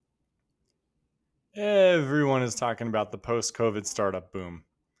Everyone is talking about the post COVID startup boom.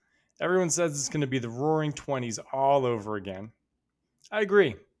 Everyone says it's going to be the roaring 20s all over again. I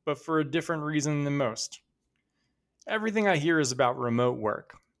agree, but for a different reason than most. Everything I hear is about remote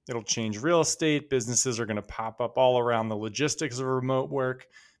work. It'll change real estate, businesses are going to pop up all around the logistics of remote work,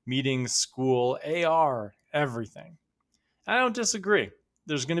 meetings, school, AR, everything. I don't disagree.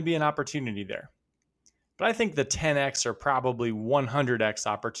 There's going to be an opportunity there. But I think the 10x or probably 100x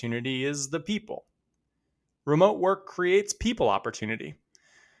opportunity is the people. Remote work creates people opportunity.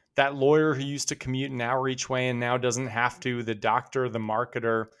 That lawyer who used to commute an hour each way and now doesn't have to, the doctor, the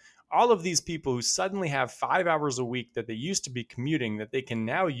marketer, all of these people who suddenly have 5 hours a week that they used to be commuting that they can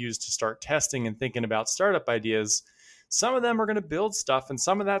now use to start testing and thinking about startup ideas. Some of them are going to build stuff, and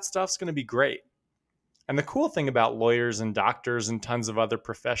some of that stuff's going to be great. And the cool thing about lawyers and doctors and tons of other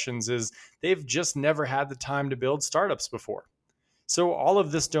professions is they've just never had the time to build startups before. So, all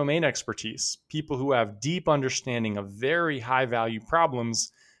of this domain expertise, people who have deep understanding of very high value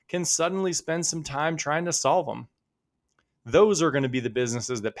problems, can suddenly spend some time trying to solve them. Those are going to be the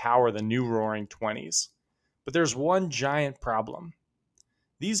businesses that power the new roaring 20s. But there's one giant problem.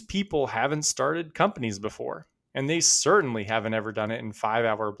 These people haven't started companies before, and they certainly haven't ever done it in 5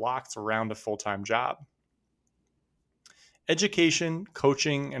 hour blocks around a full time job. Education,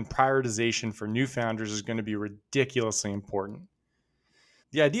 coaching, and prioritization for new founders is going to be ridiculously important.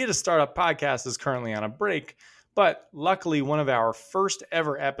 The idea to start a podcast is currently on a break, but luckily, one of our first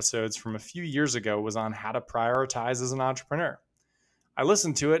ever episodes from a few years ago was on how to prioritize as an entrepreneur. I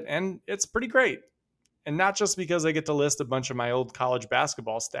listened to it, and it's pretty great. And not just because I get to list a bunch of my old college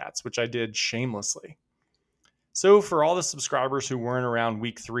basketball stats, which I did shamelessly. So, for all the subscribers who weren't around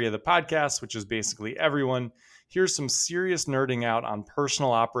week 3 of the podcast, which is basically everyone, here's some serious nerding out on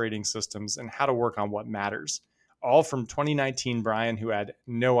personal operating systems and how to work on what matters. All from 2019 Brian, who had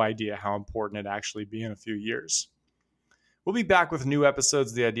no idea how important it'd actually be in a few years. We'll be back with new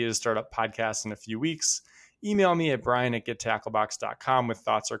episodes of the Idea to Startup podcast in a few weeks. Email me at brian@gettacklebox.com with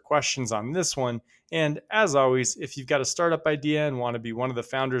thoughts or questions on this one. And as always, if you've got a startup idea and want to be one of the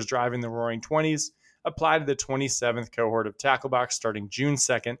founders driving the roaring 20s, apply to the 27th cohort of Tacklebox starting June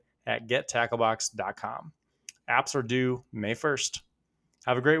 2nd at gettacklebox.com. Apps are due May 1st.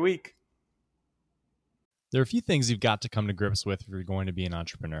 Have a great week. There are a few things you've got to come to grips with if you're going to be an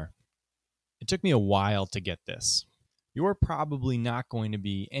entrepreneur. It took me a while to get this. You're probably not going to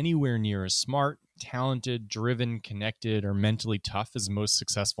be anywhere near as smart, talented, driven, connected, or mentally tough as most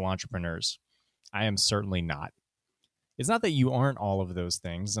successful entrepreneurs. I am certainly not. It's not that you aren't all of those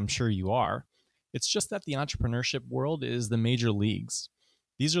things, I'm sure you are. It's just that the entrepreneurship world is the major leagues.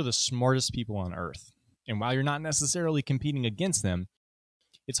 These are the smartest people on earth. And while you're not necessarily competing against them,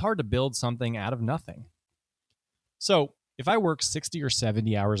 it's hard to build something out of nothing. So, if I work 60 or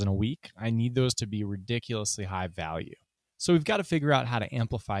 70 hours in a week, I need those to be ridiculously high value. So, we've got to figure out how to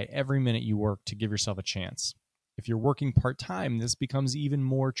amplify every minute you work to give yourself a chance. If you're working part-time, this becomes even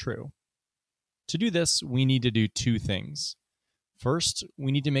more true. To do this, we need to do two things. First,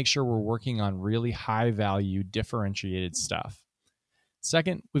 we need to make sure we're working on really high-value, differentiated stuff.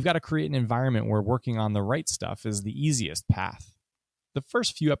 Second, we've got to create an environment where working on the right stuff is the easiest path. The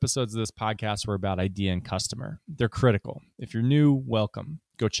first few episodes of this podcast were about idea and customer. They're critical. If you're new, welcome.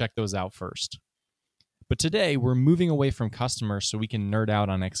 Go check those out first. But today, we're moving away from customer so we can nerd out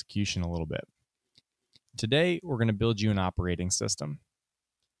on execution a little bit. Today, we're going to build you an operating system.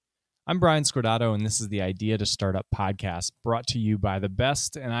 I'm Brian Scordato, and this is the Idea to Startup podcast, brought to you by the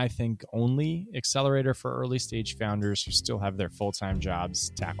best and I think only accelerator for early stage founders who still have their full-time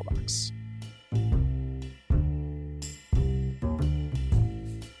jobs, Tacklebox.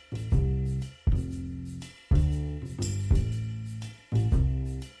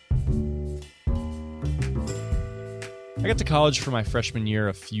 I got to college for my freshman year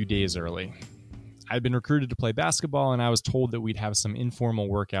a few days early. I'd been recruited to play basketball, and I was told that we'd have some informal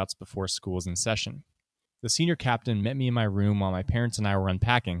workouts before school's in session. The senior captain met me in my room while my parents and I were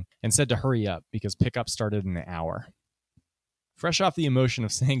unpacking and said to hurry up because pickup started in an hour. Fresh off the emotion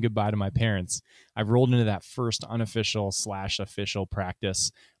of saying goodbye to my parents, I rolled into that first unofficial/official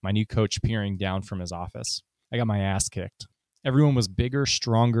practice, my new coach peering down from his office. I got my ass kicked. Everyone was bigger,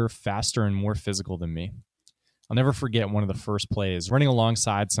 stronger, faster, and more physical than me. I'll never forget one of the first plays, running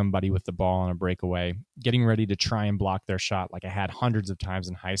alongside somebody with the ball on a breakaway, getting ready to try and block their shot like I had hundreds of times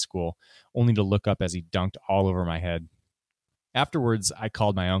in high school, only to look up as he dunked all over my head. Afterwards, I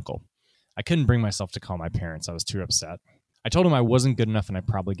called my uncle. I couldn't bring myself to call my parents. I was too upset. I told him I wasn't good enough and I'd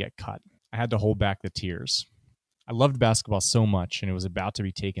probably get cut. I had to hold back the tears. I loved basketball so much and it was about to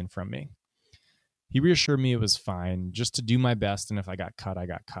be taken from me. He reassured me it was fine, just to do my best, and if I got cut, I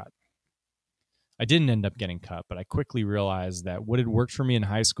got cut. I didn't end up getting cut, but I quickly realized that what had worked for me in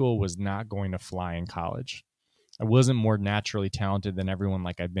high school was not going to fly in college. I wasn't more naturally talented than everyone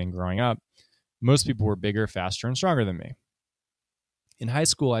like I'd been growing up. Most people were bigger, faster, and stronger than me. In high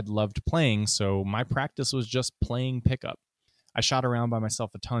school, I'd loved playing, so my practice was just playing pickup. I shot around by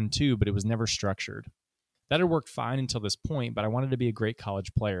myself a ton too, but it was never structured. That had worked fine until this point, but I wanted to be a great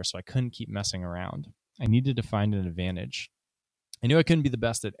college player, so I couldn't keep messing around. I needed to find an advantage. I knew I couldn't be the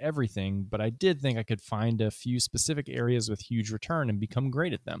best at everything, but I did think I could find a few specific areas with huge return and become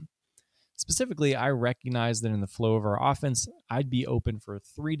great at them. Specifically, I recognized that in the flow of our offense, I'd be open for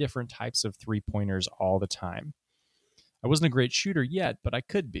 3 different types of three-pointers all the time. I wasn't a great shooter yet, but I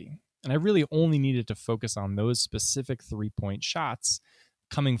could be. And I really only needed to focus on those specific 3-point shots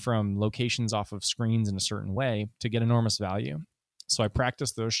coming from locations off of screens in a certain way to get enormous value. So I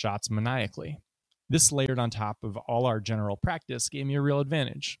practiced those shots maniacally. This layered on top of all our general practice gave me a real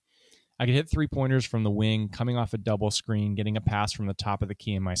advantage. I could hit 3-pointers from the wing, coming off a double screen, getting a pass from the top of the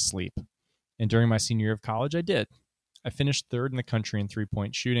key in my sleep. And during my senior year of college, I did. I finished 3rd in the country in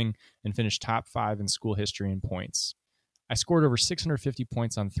 3-point shooting and finished top 5 in school history in points. I scored over 650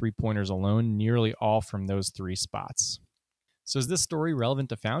 points on 3-pointers alone, nearly all from those 3 spots. So is this story relevant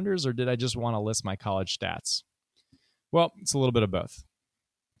to founders, or did I just want to list my college stats? Well, it's a little bit of both.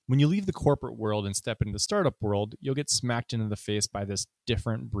 When you leave the corporate world and step into the startup world, you'll get smacked into the face by this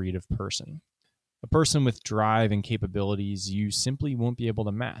different breed of person. A person with drive and capabilities you simply won't be able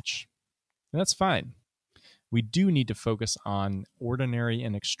to match. And that's fine. We do need to focus on ordinary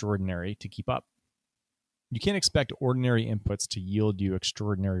and extraordinary to keep up. You can't expect ordinary inputs to yield you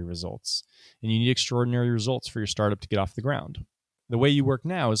extraordinary results, and you need extraordinary results for your startup to get off the ground. The way you work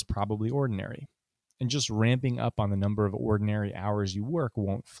now is probably ordinary, and just ramping up on the number of ordinary hours you work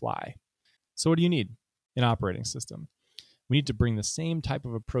won't fly. So what do you need? An operating system. We need to bring the same type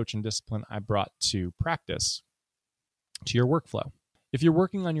of approach and discipline I brought to practice to your workflow. If you're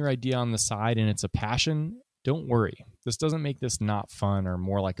working on your idea on the side and it's a passion, don't worry. This doesn't make this not fun or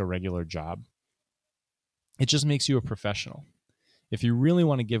more like a regular job. It just makes you a professional. If you really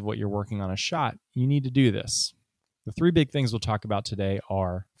want to give what you're working on a shot, you need to do this. The 3 big things we'll talk about today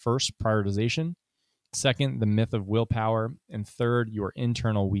are, first, prioritization, second, the myth of willpower, and third, your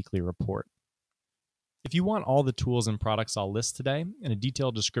internal weekly report. If you want all the tools and products I'll list today and a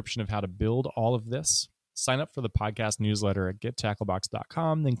detailed description of how to build all of this, sign up for the podcast newsletter at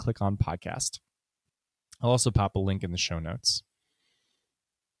gettacklebox.com, then click on podcast. I'll also pop a link in the show notes.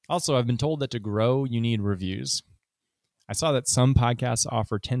 Also, I've been told that to grow, you need reviews. I saw that some podcasts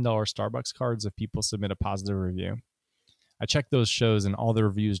offer $10 Starbucks cards if people submit a positive review. I checked those shows and all the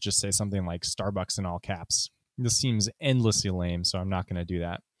reviews just say something like Starbucks in all caps. This seems endlessly lame, so I'm not going to do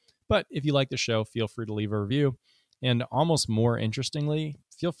that. But if you like the show, feel free to leave a review. And almost more interestingly,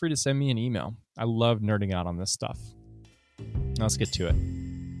 feel free to send me an email. I love nerding out on this stuff. Now let's get to it.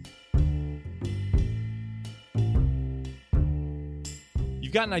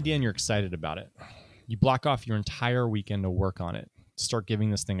 You've got an idea and you're excited about it. You block off your entire weekend to work on it. Start giving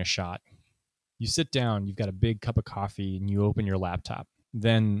this thing a shot. You sit down, you've got a big cup of coffee, and you open your laptop.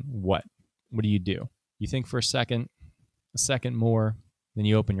 Then what? What do? You think for a second more, then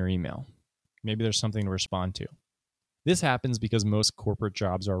you open your email. Maybe there's something to respond to. This happens because most corporate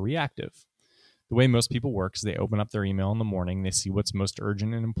jobs are reactive. The way most people work is they open up their email in the morning, they see what's most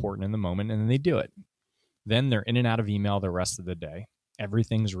urgent and important in the moment, and then they do it. Then they're in and out of email the rest of the day.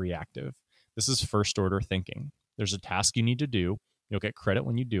 Everything's reactive. This is first order thinking. There's a task you need to do. You'll get credit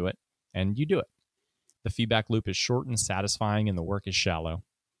when you do it, and you do it. The feedback loop is short and satisfying, and the work is shallow.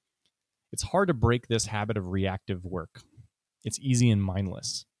 It's hard to break this habit of reactive work. It's easy and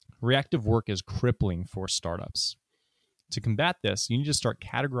mindless. Reactive work is crippling for startups. To combat this, you need to start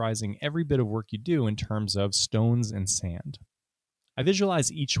categorizing every bit of work you do in terms of stones and sand. I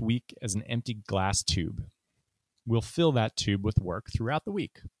visualize each week as an empty glass tube. We'll fill that tube with work throughout the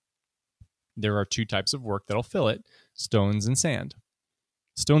week. There are 2 types of work that'll fill it, stones and sand.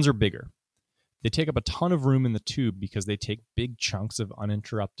 Stones are bigger. They take up a ton of room in the tube because they take big chunks of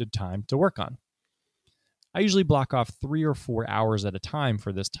uninterrupted time to work on. I usually block off 3 or 4 hours at a time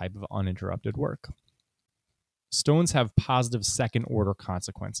for this type of uninterrupted work. Stones have positive second-order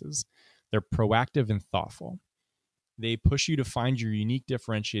consequences. They're proactive and thoughtful. They push you to find your unique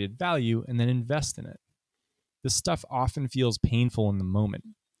differentiated value and then invest in it. This stuff often feels painful in the moment.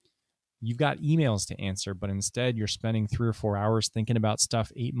 You've got emails to answer, but instead you're spending 3 or 4 hours thinking about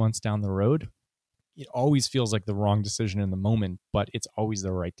stuff 8 months down the road. It always feels like the wrong decision in the moment, but it's always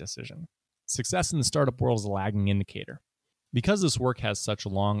the right decision. Success in the startup world is a lagging indicator. Because this work has such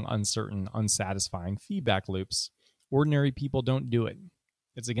long, uncertain, unsatisfying feedback loops, ordinary people don't do it.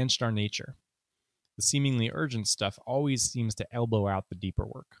 It's against our nature. The seemingly urgent stuff always seems to elbow out the deeper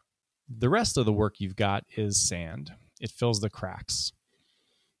work. The rest of the work you've got is sand. It fills the cracks.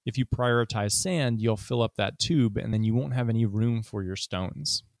 If you prioritize sand, you'll fill up that tube and then you won't have any room for your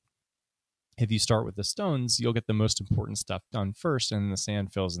stones. If you start with the stones, you'll get the most important stuff done first and the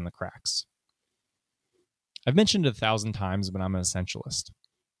sand fills in the cracks. I've mentioned it 1,000 times, but I'm an essentialist.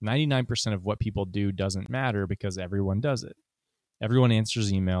 99% of what people do doesn't matter because everyone does it. Everyone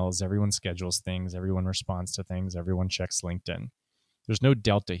answers emails, everyone schedules things, everyone responds to things, everyone checks LinkedIn. There's no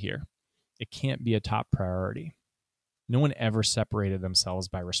delta here. It can't be a top priority. No one ever separated themselves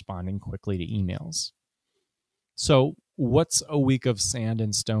by responding quickly to emails. So, what's a week of sand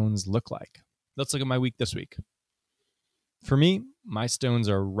and stones look like? Let's look at my week this week. For me, my stones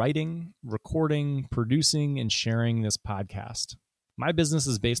are writing, recording, producing, and sharing this podcast. My business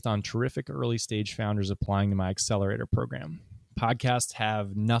is based on terrific early stage founders applying to my accelerator program. Podcasts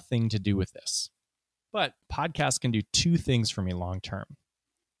have nothing to do with this. But podcasts can do two things for me long term.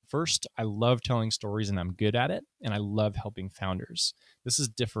 First, I love telling stories and I'm good at it, and I love helping founders. This is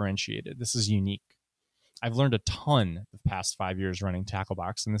differentiated. This is unique. I've learned a ton the past 5 years running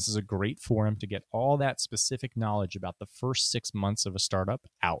Tacklebox, and this is a great forum to get all that specific knowledge about the first 6 months of a startup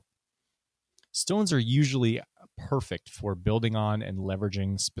out. Stones are usually perfect for building on and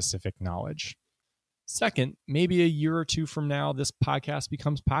leveraging specific knowledge. Second, maybe a year or two from now, this podcast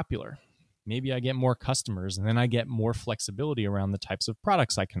becomes popular. Maybe I get more customers, and then I get more flexibility around the types of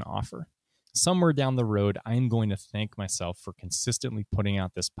products I can offer. Somewhere down the road, I'm going to thank myself for consistently putting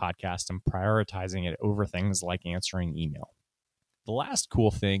out this podcast and prioritizing it over things like answering email. The last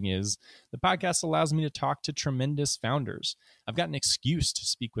cool thing is the podcast allows me to talk to tremendous founders. I've got an excuse to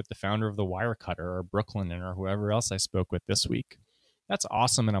speak with the founder of the Wirecutter or Brooklinen or whoever else I spoke with this week. That's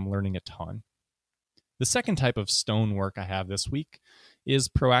awesome, and I'm learning a ton. The second type of stone work I have this week is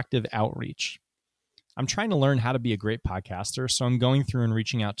proactive outreach. I'm trying to learn how to be a great podcaster, so I'm going through and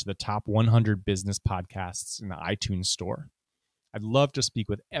reaching out to the top 100 business podcasts in the iTunes store. I'd love to speak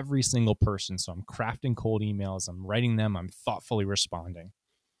with every single person, so I'm crafting cold emails, I'm writing them, I'm thoughtfully responding.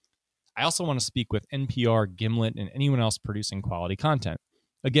 I also want to speak with NPR, Gimlet, and anyone else producing quality content.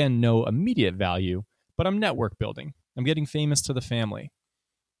 Again, no immediate value, but I'm network building. I'm getting famous to the family.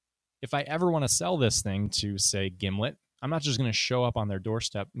 If I ever want to sell this thing to, say, Gimlet, I'm not just going to show up on their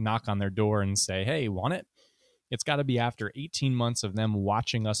doorstep, knock on their door, and say, hey, want it? It's got to be after 18 months of them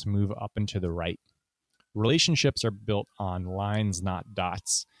watching us move up and to the right. Relationships are built on lines, not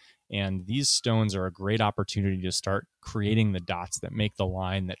dots. And these stones are a great opportunity to start creating the dots that make the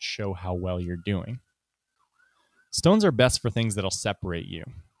line that show how well you're doing. Stones are best for things that'll separate you.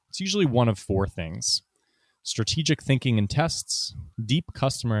 It's usually one of 4 things: strategic thinking and tests, deep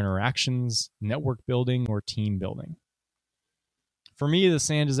customer interactions, network building, or team building. For me, the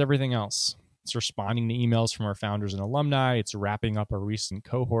sand is everything else. It's responding to emails from our founders and alumni. It's wrapping up a recent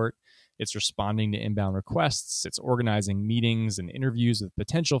cohort. It's responding to inbound requests. It's organizing meetings and interviews with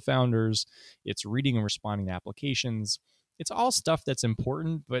potential founders. It's reading and responding to applications. It's all stuff that's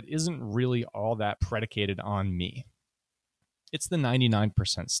important, but isn't really all that predicated on me. It's the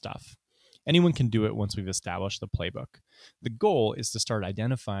 99% stuff. Anyone can do it once we've established the playbook. The goal is to start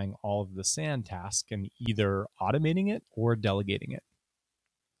identifying all of the sand tasks and either automating it or delegating it.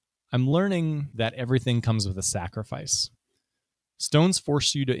 I'm learning that everything comes with a sacrifice. Stones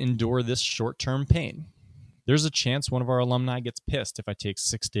force you to endure this short-term pain. There's a chance one of our alumni gets pissed if I take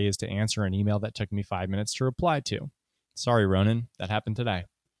 6 days to answer an email that took me 5 minutes to reply to. Sorry, Ronan, that happened today.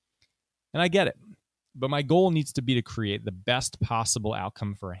 And I get it. But my goal needs to be to create the best possible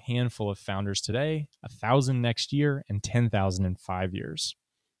outcome for a handful of founders today, 1,000 next year, and 10,000 in 5 years.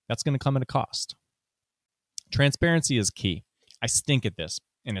 That's going to come at a cost. Transparency is key. I stink at this,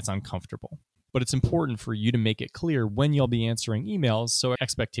 and it's uncomfortable. But it's important for you to make it clear when you'll be answering emails so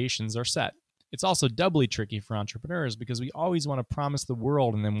expectations are set. It's also doubly tricky for entrepreneurs because we always want to promise the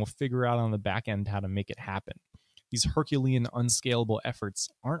world and then we'll figure out on the back end how to make it happen. These Herculean, unscalable efforts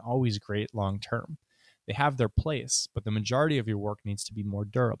aren't always great long term. They have their place, but the majority of your work needs to be more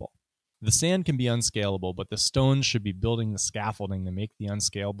durable. The sand can be unscalable, but the stones should be building the scaffolding to make the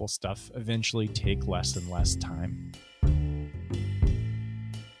unscalable stuff eventually take less and less time.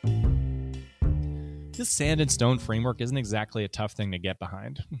 This sand and stone framework isn't exactly a tough thing to get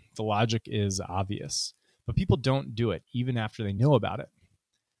behind. The logic is obvious, but people don't do it even after they know about it.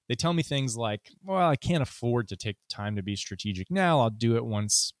 They tell me things like, well, I can't afford to take the time to be strategic now. I'll do it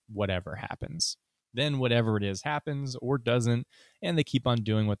once whatever happens. Then whatever it is happens or doesn't, and they keep on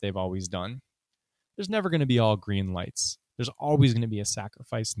doing what they've always done. There's never going to be all green lights. There's always going to be a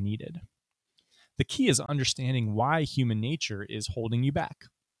sacrifice needed. The key is understanding why human nature is holding you back.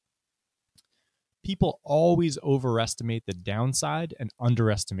 People always overestimate the downside and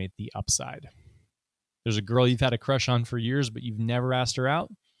underestimate the upside. There's a girl you've had a crush on for years, but you've never asked her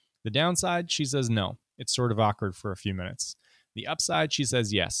out. The downside, she says no. It's sort of awkward for a few minutes. The upside, she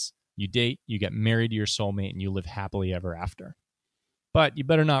says yes. You date, you get married to your soulmate, and you live happily ever after. But you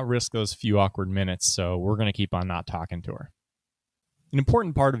better not risk those few awkward minutes, so we're going to keep on not talking to her. An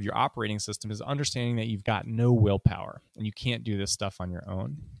important part of your operating system is understanding that you've got no willpower, and you can't do this stuff on your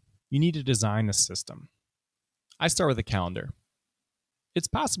own. You need to design a system. I start with a calendar. It's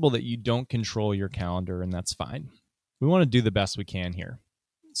possible that you don't control your calendar, and that's fine. We want to do the best we can here.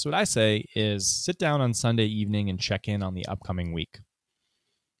 So what I say is sit down on Sunday evening and check in on the upcoming week.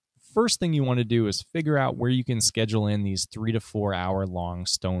 First thing you want to do is figure out where you can schedule in these 3 to 4 hour long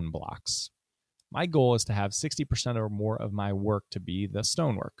stone blocks. My goal is to have 60% or more of my work to be the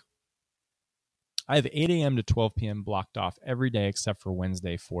stone work. I have 8 a.m. to 12 p.m. blocked off every day except for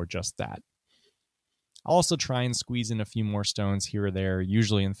Wednesday for just that. I'll also try and squeeze in a few more stones here or there,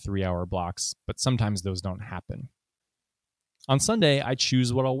 usually in 3-hour blocks, but sometimes those don't happen. On Sunday, I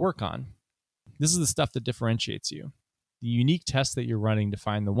choose what I'll work on. This is the stuff that differentiates you. The unique test that you're running to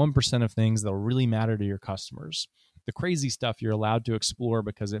find the 1% of things that will really matter to your customers. The crazy stuff you're allowed to explore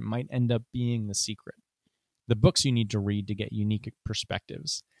because it might end up being the secret. The books you need to read to get unique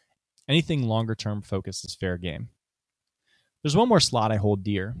perspectives. Anything longer-term focus is fair game. There's one more slot I hold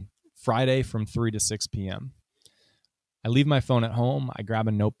dear. Friday from 3 to 6 p.m. I leave my phone at home, I grab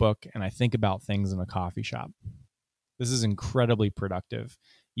a notebook, and I think about things in a coffee shop. This is incredibly productive,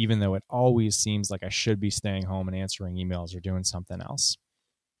 even though it always seems like I should be staying home and answering emails or doing something else.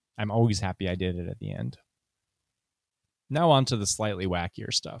 I'm always happy I did it at the end. Now on to the slightly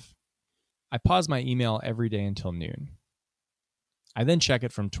wackier stuff. I pause my email every day until noon. I then check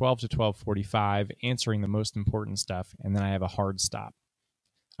it from 12 to 12:45, answering the most important stuff, and then I have a hard stop.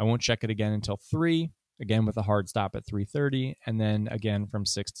 I won't check it again until 3, again with a hard stop at 3:30, and then again from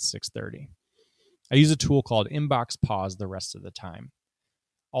 6 to 6:30. I use a tool called Inbox Pause the rest of the time.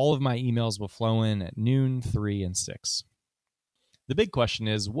 All of my emails will flow in at noon, 3, and 6. The big question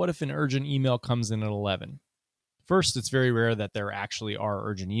is, what if an urgent email comes in at 11? First, it's very rare that there actually are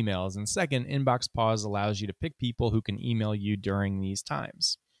urgent emails, and second, Inbox Pause allows you to pick people who can email you during these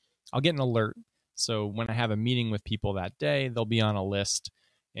times. I'll get an alert, so when I have a meeting with people that day, they'll be on a list,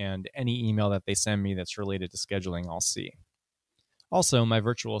 and any email that they send me that's related to scheduling, I'll see. Also, my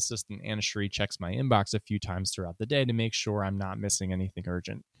virtual assistant, Anna Shree, checks my inbox a few times throughout the day to make sure I'm not missing anything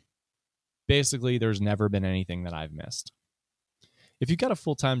urgent. Basically, there's never been anything that I've missed. If you've got a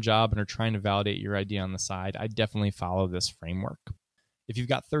full-time job and are trying to validate your idea on the side, I definitely follow this framework. If you've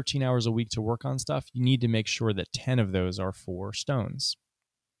got 13 hours a week to work on stuff, you need to make sure that 10 of those are for stones.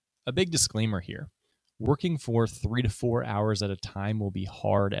 A big disclaimer here. Working for 3 to 4 hours at a time will be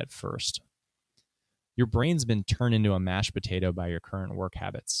hard at first. Your brain's been turned into a mashed potato by your current work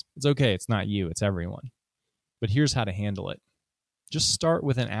habits. It's okay, it's not you, it's everyone. But here's how to handle it. Just start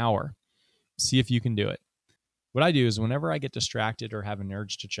with an hour. See if you can do it. What I do is whenever I get distracted or have an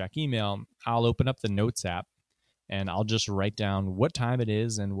urge to check email, I'll open up the Notes app and I'll just write down what time it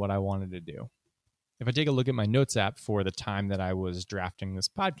is and what I wanted to do. If I take a look at my Notes app for the time that I was drafting this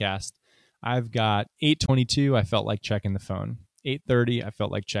podcast, I've got 8:22, I felt like checking the phone. 8:30, I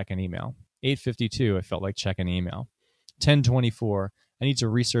felt like checking email. 8:52, I felt like checking email. 10:24, I need to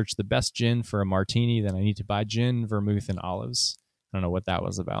research the best gin for a martini, then I need to buy gin, vermouth, and olives. I don't know what that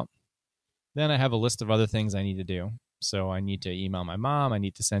was about. Then I have a list of other things I need to do. So I need to email my mom, I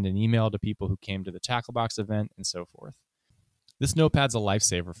need to send an email to people who came to the Tacklebox event, and so forth. This notepad's a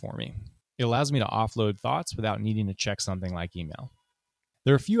lifesaver for me. It allows me to offload thoughts without needing to check something like email.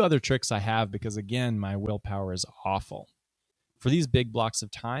 There are a few other tricks I have because, again, my willpower is awful. For these big blocks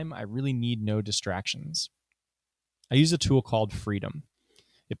of time, I really need no distractions. I use a tool called Freedom.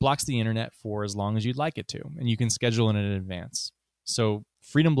 It blocks the internet for as long as you'd like it to, and you can schedule it in advance. So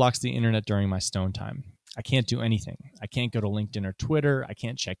Freedom blocks the internet during my stone time. I can't do anything. I can't go to LinkedIn or Twitter. I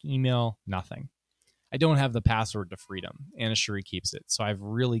can't check email, nothing. I don't have the password to Freedom. Anna Shree keeps it, so I've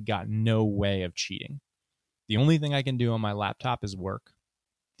really got no way of cheating. The only thing I can do on my laptop is work.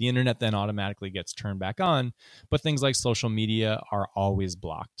 The internet then automatically gets turned back on, but things like social media are always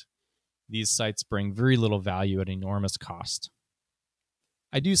blocked. These sites bring very little value at enormous cost.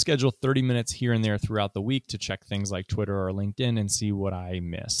 I do schedule 30 minutes here and there throughout the week to check things like Twitter or LinkedIn and see what I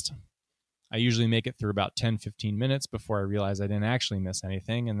missed. I usually make it through about 10-15 minutes before I realize I didn't actually miss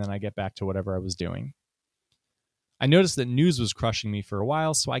anything, and then I get back to whatever I was doing. I noticed that news was crushing me for a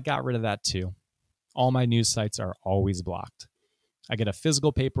while, so I got rid of that too. All my news sites are always blocked. I get a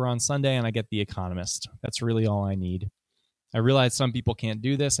physical paper on Sunday and I get The Economist. That's really all I need. I realize some people can't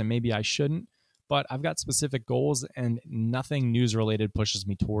do this and maybe I shouldn't, but I've got specific goals and nothing news related pushes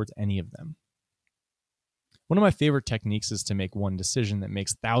me towards any of them. One of my favorite techniques is to make one decision that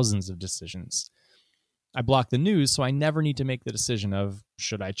makes thousands of decisions. I block the news so I never need to make the decision of,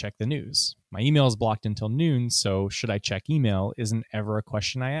 should I check the news? My email is blocked until noon, so should I check email isn't ever a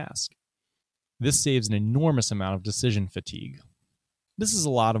question I ask. This saves an enormous amount of decision fatigue. This is a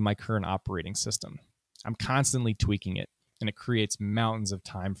lot of my current operating system. I'm constantly tweaking it, and it creates mountains of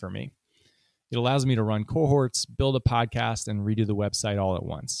time for me. It allows me to run cohorts, build a podcast, and redo the website all at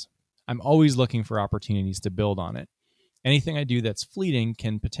once. I'm always looking for opportunities to build on it. Anything I do that's fleeting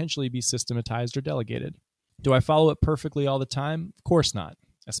can potentially be systematized or delegated. Do I follow it perfectly all the time? Of course not.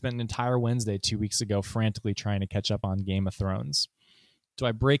 I spent an entire Wednesday 2 weeks ago frantically trying to catch up on Game of Thrones. Do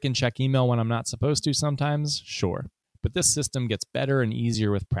I break and check email when I'm not supposed to sometimes? Sure. But this system gets better and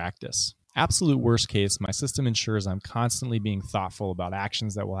easier with practice. Absolute worst case, my system ensures I'm constantly being thoughtful about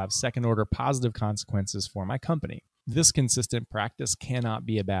actions that will have second-order positive consequences for my company. This consistent practice cannot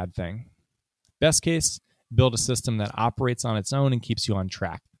be a bad thing. Best case, build a system that operates on its own and keeps you on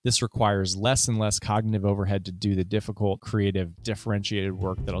track. This requires less and less cognitive overhead to do the difficult, creative, differentiated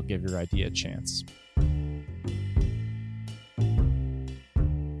work that'll give your idea a chance.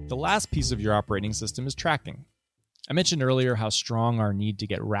 The last piece of your operating system is tracking. I mentioned earlier how strong our need to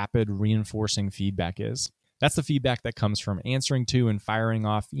get rapid, reinforcing feedback is. That's the feedback that comes from answering to and firing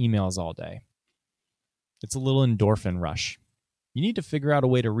off emails all day. It's a little endorphin rush. You need to figure out a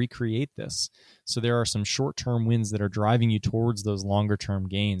way to recreate this. So there are some short-term wins that are driving you towards those longer-term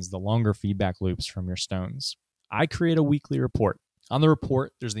gains, the longer feedback loops from your stones. I create a weekly report. On the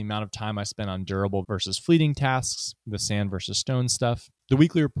report, there's the amount of time I spent on durable versus fleeting tasks, the sand versus stone stuff. The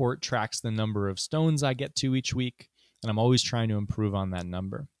weekly report tracks the number of stones I get to each week, and I'm always trying to improve on that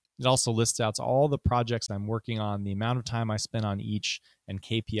number. It also lists out all the projects I'm working on, the amount of time I spent on each, and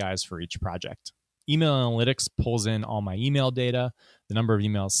KPIs for each project. Email Analytics pulls in all my email data, the number of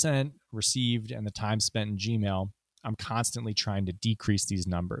emails sent, received, and the time spent in Gmail. I'm constantly trying to decrease these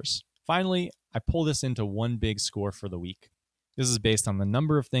numbers. Finally, I pull this into one big score for the week. This is based on the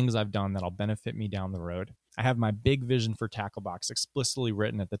number of things I've done that'll benefit me down the road. I have my big vision for Tacklebox explicitly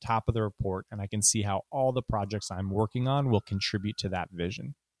written at the top of the report, and I can see how all the projects I'm working on will contribute to that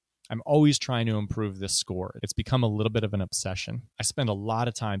vision. I'm always trying to improve this score. It's become a little bit of an obsession. I spend a lot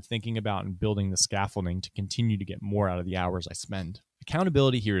of time thinking about and building the scaffolding to continue to get more out of the hours I spend.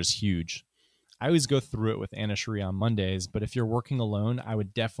 Accountability here is huge. I always go through it with Anna Shree on Mondays, but if you're working alone, I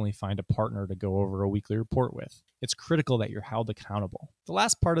would definitely find a partner to go over a weekly report with. It's critical that you're held accountable. The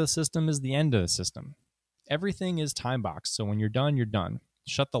last part of the system is the end of the system. Everything is time boxed, so when you're done, you're done.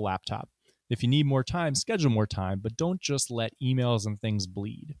 Shut the laptop. If you need more time, schedule more time, but don't just let emails and things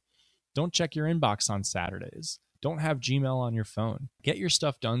bleed. Don't check your inbox on Saturdays. Don't have Gmail on your phone. Get your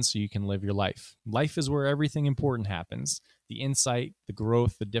stuff done so you can live your life. Life is where everything important happens. The insight, the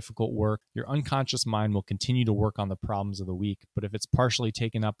growth, the difficult work. Your unconscious mind will continue to work on the problems of the week, but if it's partially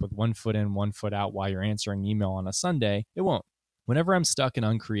taken up with 1 foot in, 1 foot out while you're answering email on a Sunday, it won't. Whenever I'm stuck and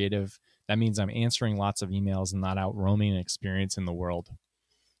uncreative, that means I'm answering lots of emails and not out roaming and experiencing the world.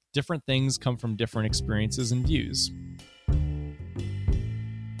 Different things come from different experiences and views.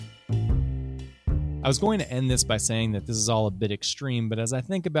 I was going to end this by saying that this is all a bit extreme, but as I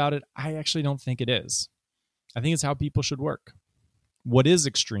think about it, I actually don't think it is. I think it's how people should work. What is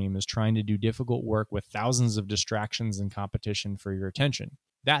extreme is trying to do difficult work with thousands of distractions and competition for your attention.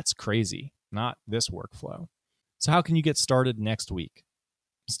 That's crazy, not this workflow. So how can you get started next week?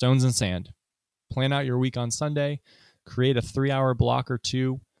 Stones and sand. Plan out your week on Sunday, create a 3-hour block or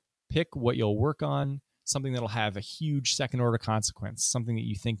 2, pick what you'll work on, something that'll have a huge second-order consequence, something that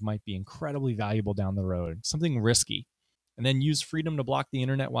you think might be incredibly valuable down the road, something risky, and then use freedom to block the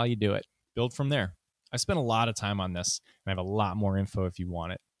internet while you do it. Build from there. I spent a lot of time on this, and I have a lot more info if you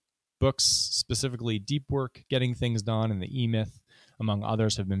want it. Books, specifically Deep Work, Getting Things Done, and The E-Myth, among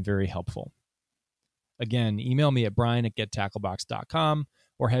others, have been very helpful. Again, email me at brian@gettacklebox.com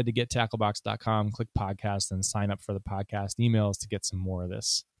or head to gettacklebox.com, click podcast, and sign up for the podcast emails to get some more of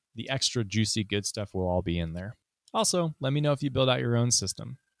this. The extra juicy good stuff will all be in there. Also, let me know if you build out your own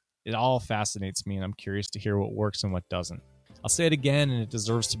system. It all fascinates me, and I'm curious to hear what works and what doesn't. I'll say it again, and it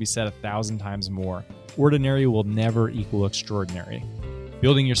deserves to be said 1,000 times more. Ordinary will never equal extraordinary.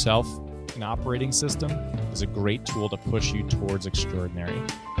 Building yourself an operating system is a great tool to push you towards extraordinary.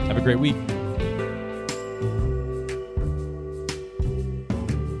 Have a great week.